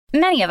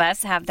Many of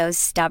us have those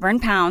stubborn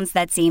pounds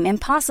that seem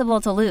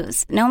impossible to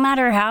lose, no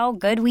matter how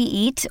good we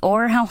eat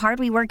or how hard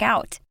we work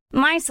out.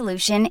 My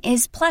solution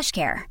is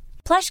PlushCare.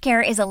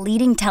 PlushCare is a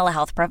leading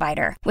telehealth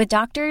provider with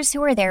doctors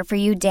who are there for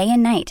you day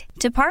and night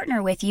to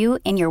partner with you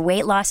in your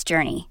weight loss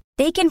journey.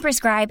 They can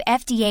prescribe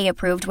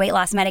FDA-approved weight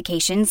loss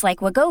medications like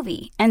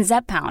Wegovy and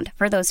Zepbound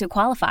for those who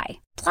qualify.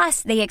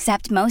 Plus, they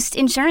accept most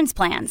insurance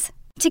plans.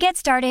 To get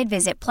started,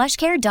 visit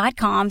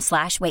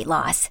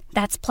plushcare.com/weightloss.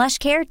 That's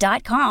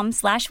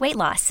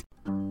plushcare.com/weightloss.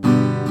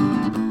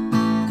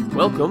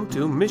 Welcome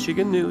to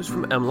Michigan News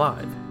from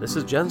MLive. This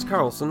is Jens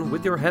Carlson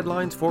with your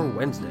headlines for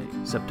Wednesday,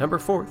 September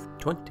 4th,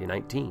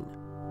 2019.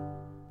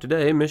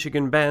 Today,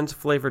 Michigan bans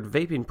flavored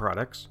vaping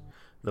products.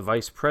 The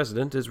Vice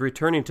President is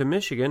returning to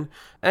Michigan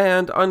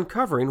and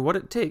uncovering what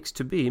it takes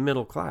to be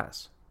middle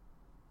class.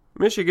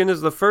 Michigan is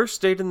the first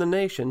state in the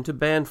nation to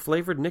ban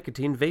flavored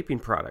nicotine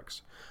vaping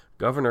products.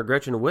 Governor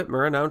Gretchen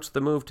Whitmer announced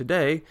the move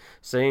today,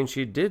 saying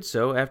she did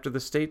so after the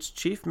state's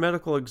chief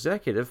medical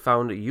executive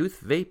found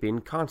youth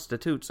vaping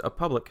constitutes a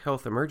public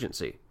health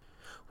emergency.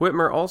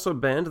 Whitmer also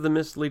banned the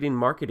misleading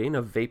marketing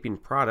of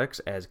vaping products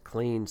as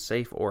clean,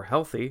 safe, or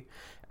healthy,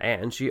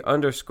 and she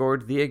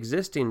underscored the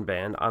existing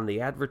ban on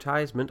the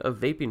advertisement of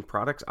vaping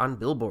products on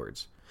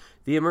billboards.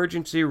 The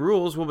emergency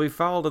rules will be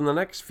followed in the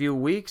next few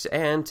weeks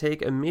and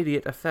take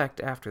immediate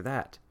effect after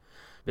that.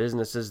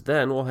 Businesses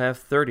then will have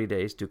 30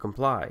 days to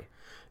comply.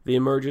 The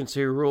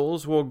emergency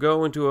rules will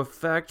go into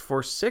effect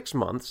for 6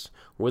 months,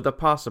 with a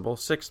possible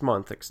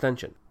 6-month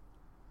extension.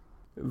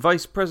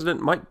 Vice President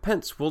Mike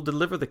Pence will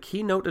deliver the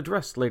keynote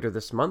address later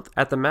this month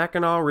at the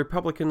Mackinac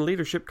Republican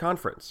Leadership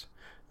Conference.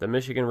 The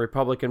Michigan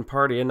Republican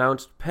Party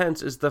announced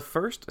Pence is the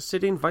first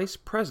sitting vice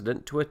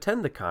president to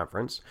attend the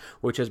conference,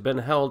 which has been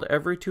held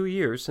every 2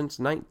 years since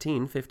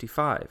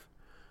 1955.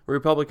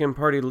 Republican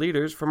Party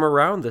leaders from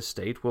around the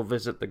state will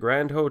visit the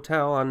Grand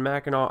Hotel on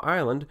Mackinac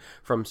Island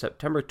from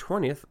September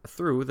 20th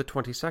through the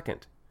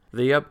 22nd.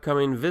 The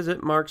upcoming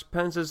visit marks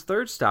Pence's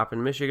third stop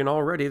in Michigan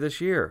already this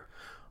year.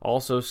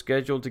 Also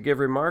scheduled to give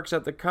remarks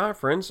at the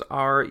conference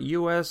are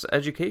U.S.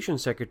 Education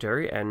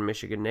Secretary and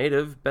Michigan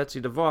native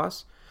Betsy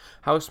DeVos,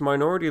 House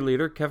Minority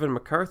Leader Kevin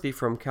McCarthy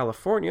from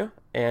California,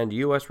 and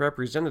U.S.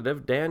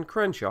 Representative Dan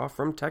Crenshaw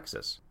from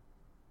Texas.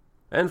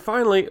 And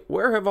finally,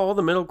 where have all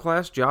the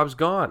middle-class jobs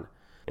gone?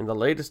 In the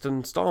latest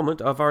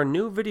installment of our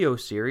new video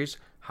series,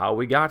 How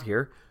We Got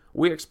Here,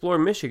 we explore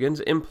Michigan's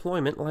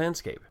employment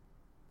landscape.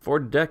 For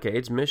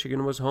decades,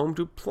 Michigan was home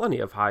to plenty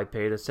of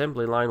high-paid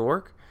assembly line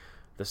work.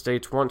 The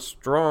state's once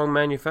strong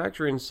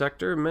manufacturing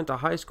sector meant a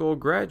high school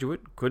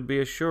graduate could be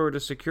assured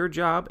a secure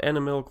job and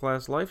a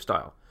middle-class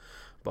lifestyle.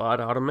 But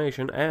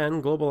automation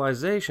and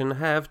globalization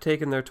have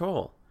taken their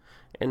toll.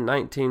 In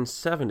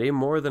 1970,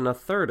 more than a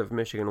third of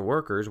Michigan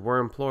workers were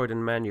employed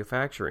in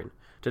manufacturing.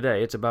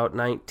 Today, it's about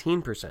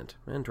 19%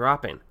 and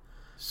dropping.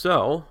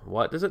 So,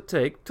 what does it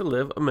take to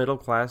live a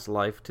middle-class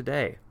life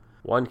today?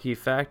 One key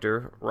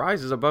factor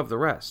rises above the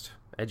rest: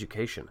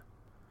 education.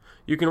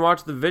 You can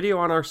watch the video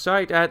on our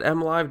site at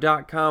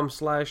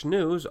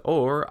mlive.com/news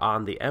or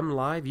on the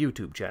MLive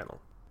YouTube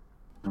channel.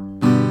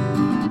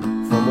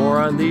 For more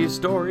on these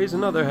stories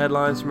and other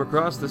headlines from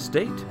across the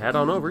state, head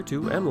on over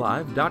to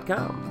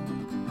mlive.com.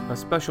 A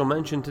special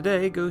mention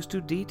today goes to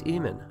Diet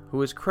Eman,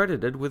 who is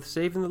credited with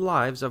saving the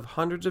lives of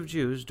hundreds of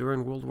Jews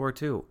during World War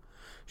II.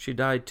 She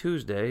died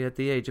Tuesday at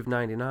the age of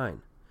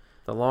 99.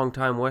 The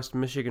longtime West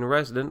Michigan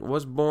resident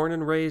was born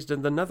and raised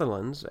in the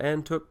Netherlands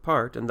and took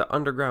part in the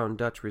underground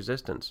Dutch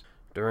resistance.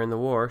 During the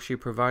war, she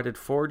provided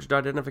forged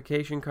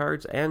identification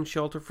cards and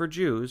shelter for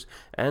Jews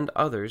and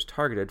others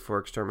targeted for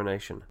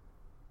extermination.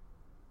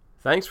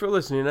 Thanks for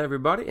listening,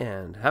 everybody,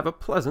 and have a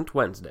pleasant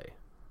Wednesday.